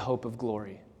is the hope of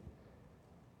glory.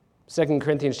 2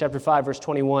 Corinthians chapter 5, verse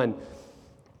 21.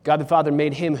 God the Father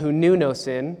made Him who knew no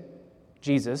sin,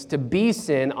 Jesus, to be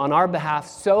sin on our behalf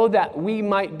so that we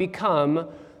might become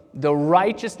the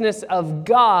righteousness of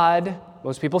God.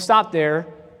 Most people stop there.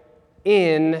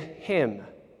 In Him.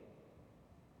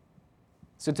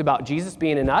 So it's about Jesus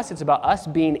being in us. It's about us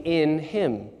being in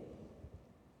Him.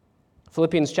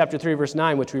 Philippians chapter 3, verse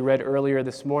 9, which we read earlier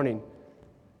this morning.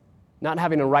 Not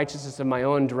having a righteousness of my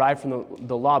own derived from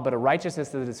the law, but a righteousness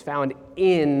that is found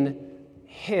in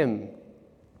Him.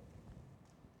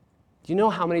 Do you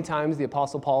know how many times the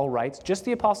Apostle Paul writes, just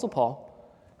the Apostle Paul,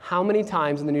 how many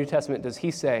times in the New Testament does he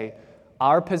say,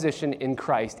 our position in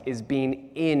Christ is being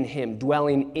in Him,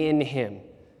 dwelling in Him?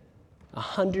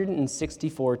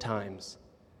 164 times.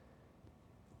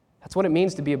 That's what it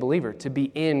means to be a believer, to be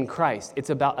in Christ.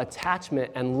 It's about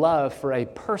attachment and love for a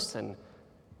person.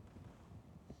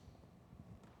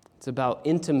 It's about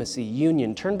intimacy,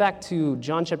 union. Turn back to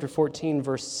John chapter 14,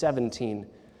 verse 17.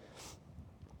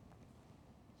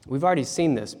 We've already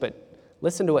seen this, but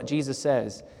listen to what Jesus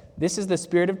says. This is the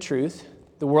Spirit of truth.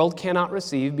 The world cannot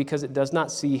receive because it does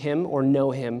not see Him or know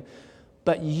Him,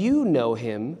 but you know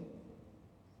Him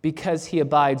because He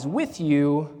abides with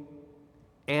you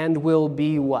and will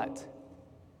be what?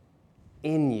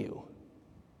 In you.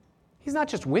 He's not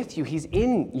just with you, He's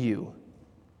in you.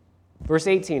 Verse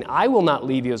 18, I will not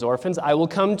leave you as orphans, I will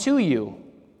come to you.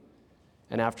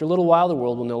 And after a little while, the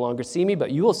world will no longer see me, but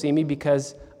you will see me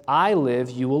because I live,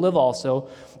 you will live also.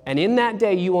 And in that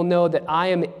day you will know that I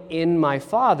am in my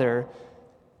Father,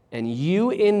 and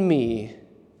you in me,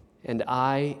 and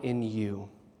I in you.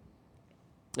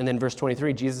 And then verse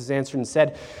 23, Jesus answered and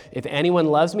said, if anyone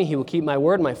loves me, he will keep my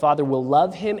word. My Father will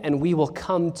love him, and we will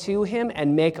come to him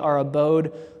and make our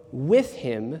abode with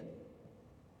him.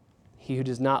 He who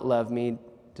does not love me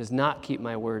does not keep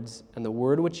my words, and the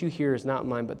word which you hear is not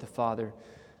mine, but the Father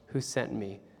who sent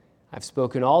me. I've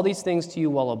spoken all these things to you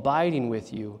while abiding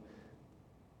with you.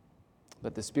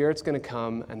 But the Spirit's going to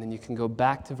come, and then you can go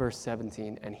back to verse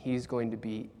 17, and he's going to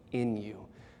be in you.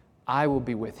 I will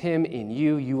be with him in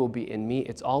you. You will be in me.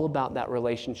 It's all about that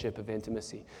relationship of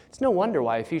intimacy. It's no wonder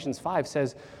why Ephesians 5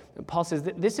 says, Paul says,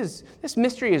 this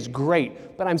mystery is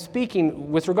great, but I'm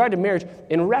speaking with regard to marriage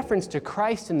in reference to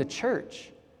Christ and the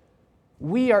church.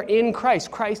 We are in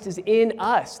Christ. Christ is in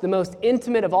us, the most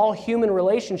intimate of all human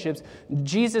relationships.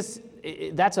 Jesus,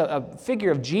 that's a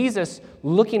figure of Jesus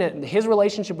looking at his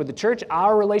relationship with the church,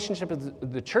 our relationship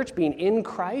with the church being in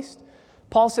Christ.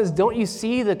 Paul says, don't you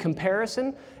see the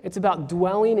comparison? It's about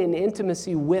dwelling in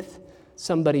intimacy with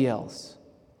somebody else.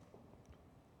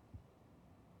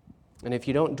 And if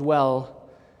you don't dwell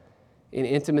in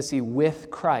intimacy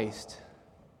with Christ,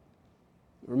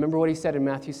 remember what he said in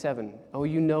Matthew 7. Oh,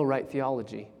 you know right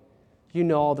theology. You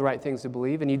know all the right things to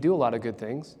believe, and you do a lot of good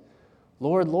things.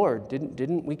 Lord, Lord,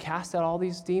 didn't we cast out all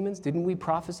these demons? Didn't we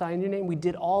prophesy in your name? We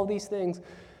did all these things.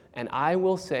 And I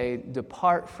will say,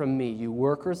 depart from me, you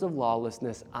workers of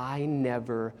lawlessness. I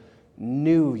never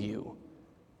knew you.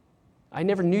 I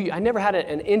never knew you. I never had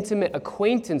an intimate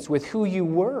acquaintance with who you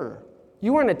were.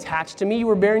 You weren't attached to me. You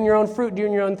were bearing your own fruit,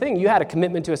 doing your own thing. You had a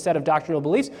commitment to a set of doctrinal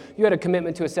beliefs. You had a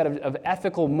commitment to a set of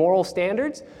ethical, moral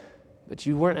standards, but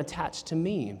you weren't attached to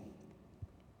me.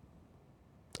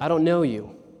 I don't know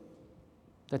you.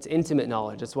 That's intimate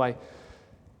knowledge. That's why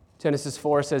Genesis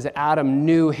 4 says Adam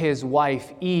knew his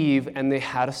wife Eve, and they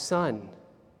had a son.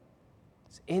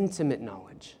 It's intimate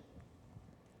knowledge.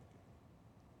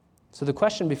 So the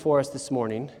question before us this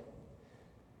morning,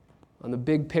 on the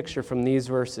big picture from these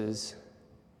verses,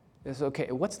 is,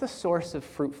 okay, what's the source of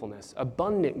fruitfulness,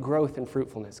 abundant growth and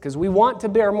fruitfulness? Because we want to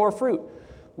bear more fruit.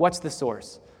 What's the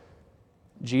source?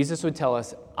 Jesus would tell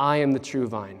us, I am the true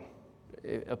vine.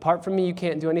 Apart from me, you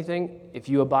can't do anything. If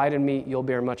you abide in me, you'll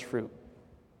bear much fruit.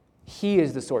 He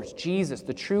is the source. Jesus,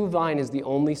 the true vine, is the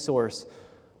only source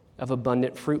of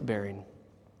abundant fruit bearing.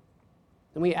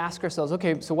 Then we ask ourselves,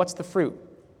 okay, so what's the fruit?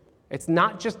 It's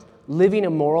not just living a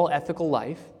moral, ethical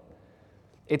life.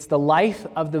 It's the life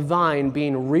of the vine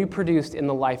being reproduced in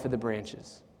the life of the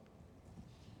branches.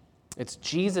 It's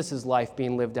Jesus' life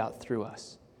being lived out through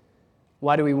us.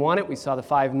 Why do we want it? We saw the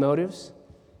 5 motives.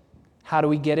 How do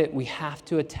we get it? We have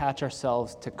to attach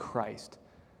ourselves to Christ.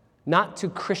 Not to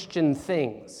Christian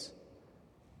things,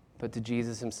 but to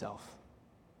Jesus himself.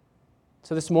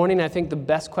 So this morning, I think the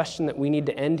best question that we need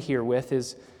to end here with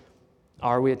is,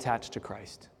 are we attached to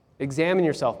Christ? Examine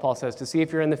yourself, Paul says, to see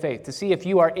if you're in the faith, to see if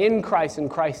you are in Christ and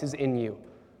Christ is in you.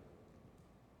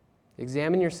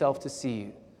 Examine yourself to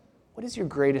see, what is your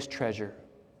greatest treasure?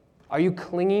 Are you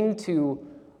clinging to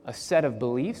a set of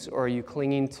beliefs, or are you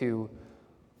clinging to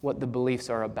what the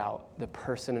beliefs are about, the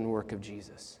person and work of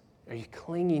Jesus? Are you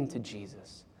clinging to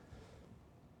Jesus?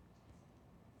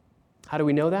 How do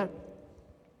we know that?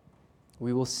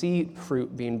 We will see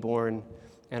fruit being born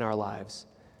in our lives.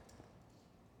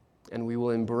 And we will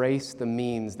embrace the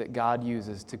means that God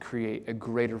uses to create a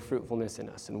greater fruitfulness in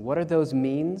us. And what are those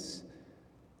means?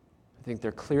 I think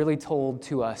they're clearly told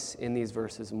to us in these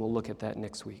verses, and we'll look at that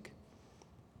next week.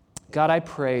 God, I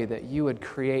pray that you would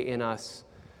create in us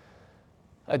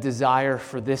a desire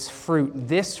for this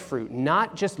fruit,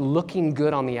 not just looking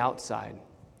good on the outside.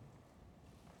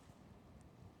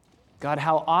 God,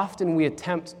 how often we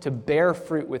attempt to bear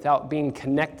fruit without being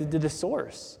connected to the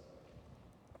source.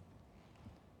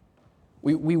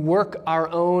 We work our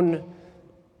own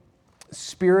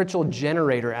spiritual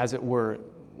generator, as it were.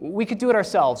 We could do it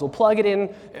ourselves. We'll plug it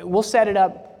in, we'll set it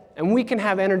up, and we can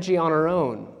have energy on our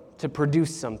own to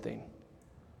produce something.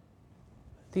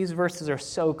 These verses are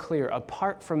so clear.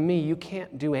 Apart from me, you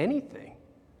can't do anything.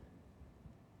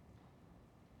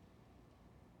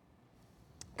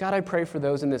 God, I pray for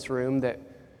those in this room that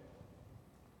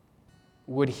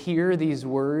would hear these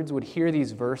words, would hear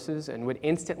these verses, and would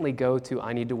instantly go to,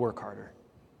 I need to work harder.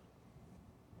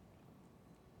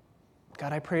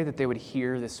 God, I pray that they would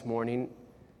hear this morning,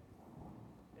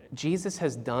 Jesus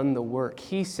has done the work.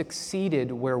 He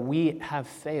succeeded where we have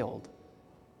failed.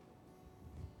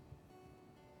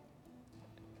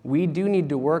 We do need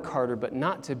to work harder, but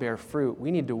not to bear fruit.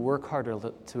 We need to work harder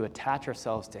to attach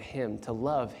ourselves to Him, to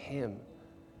love Him.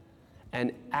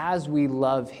 And as we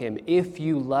love Him, if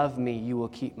you love me, you will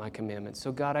keep my commandments.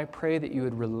 So God, I pray that you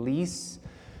would release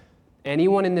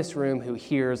anyone in this room who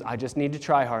hears, I just need to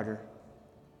try harder.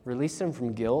 Release them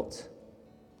from guilt,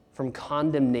 from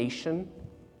condemnation,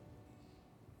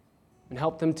 and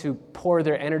help them to pour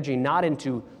their energy not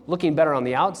into looking better on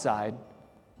the outside,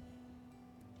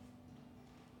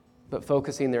 but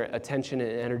focusing their attention and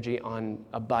energy on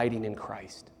abiding in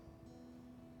Christ.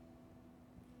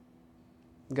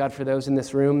 God, for those in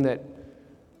this room that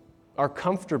are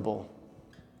comfortable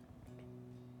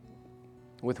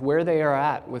with where they are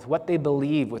at, with what they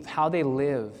believe, with how they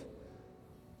live.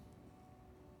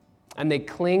 And they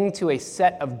cling to a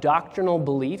set of doctrinal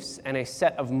beliefs and a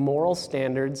set of moral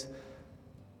standards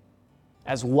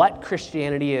as what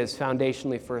Christianity is,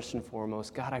 foundationally, first and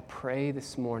foremost. God, I pray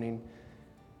this morning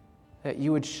that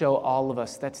you would show all of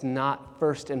us that's not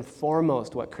first and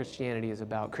foremost what Christianity is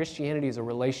about. Christianity is a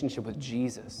relationship with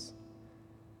Jesus.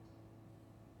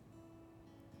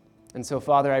 And so,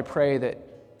 Father, I pray that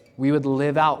we would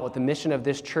live out what the mission of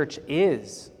this church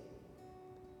is.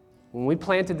 When we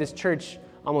planted this church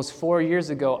almost 4 years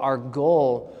ago, our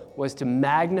goal was to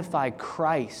magnify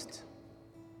Christ,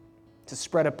 to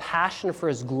spread a passion for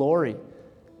his glory,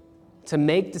 to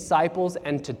make disciples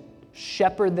and to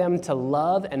shepherd them to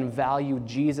love and value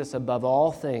Jesus above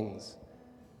all things.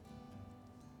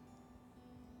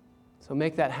 So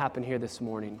make that happen here this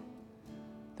morning,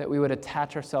 that we would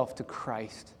attach ourselves to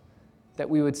Christ, that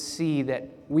we would see that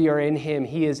we are in him,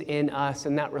 he is in us,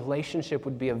 and that relationship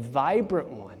would be a vibrant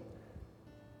one.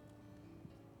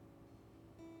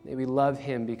 May we love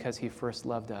him because he first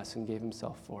loved us and gave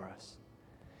himself for us.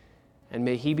 And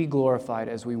may he be glorified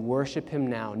as we worship him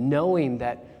now, knowing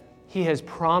that he has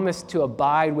promised to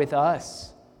abide with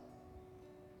us.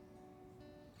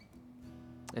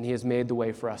 And he has made the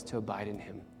way for us to abide in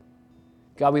him.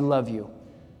 God, we love you.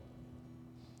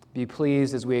 Be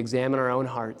pleased as we examine our own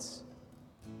hearts.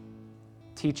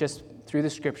 Teach us through the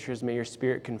scriptures. May your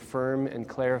Spirit confirm and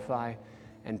clarify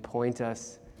and point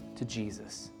us to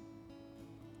Jesus,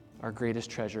 our greatest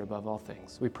treasure above all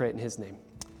things. We pray it in his name.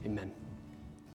 Amen.